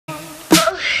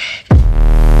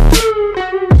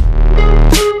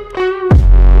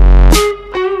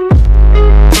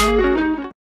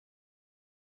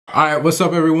Alright, what's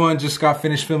up everyone? Just got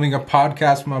finished filming a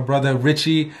podcast with my brother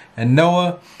Richie and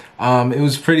Noah. It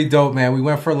was pretty dope, man. We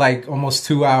went for like almost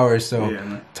 2 hours,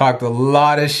 so talked a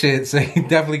lot of shit. So you're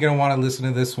definitely gonna want to listen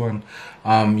to this one.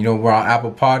 You know, we're on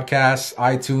Apple Podcasts,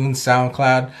 iTunes,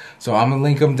 SoundCloud. So I'm gonna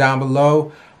link them down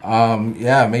below.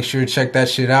 Yeah, make sure to check that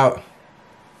shit out.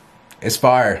 It's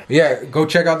fire. Yeah, go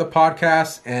check out the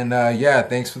podcast, and yeah,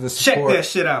 thanks for the support. Check that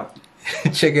shit out.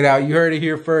 Check it out. You heard it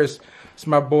here first. It's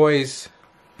my boys.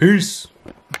 Peace.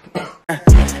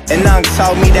 And Nung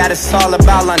told me that it's all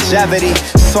about longevity.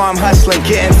 So I'm hustling,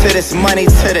 getting to this money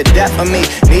to the death of me.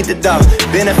 Need the dough,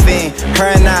 been a fiend. Her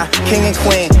and I, king and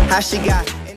queen. How she got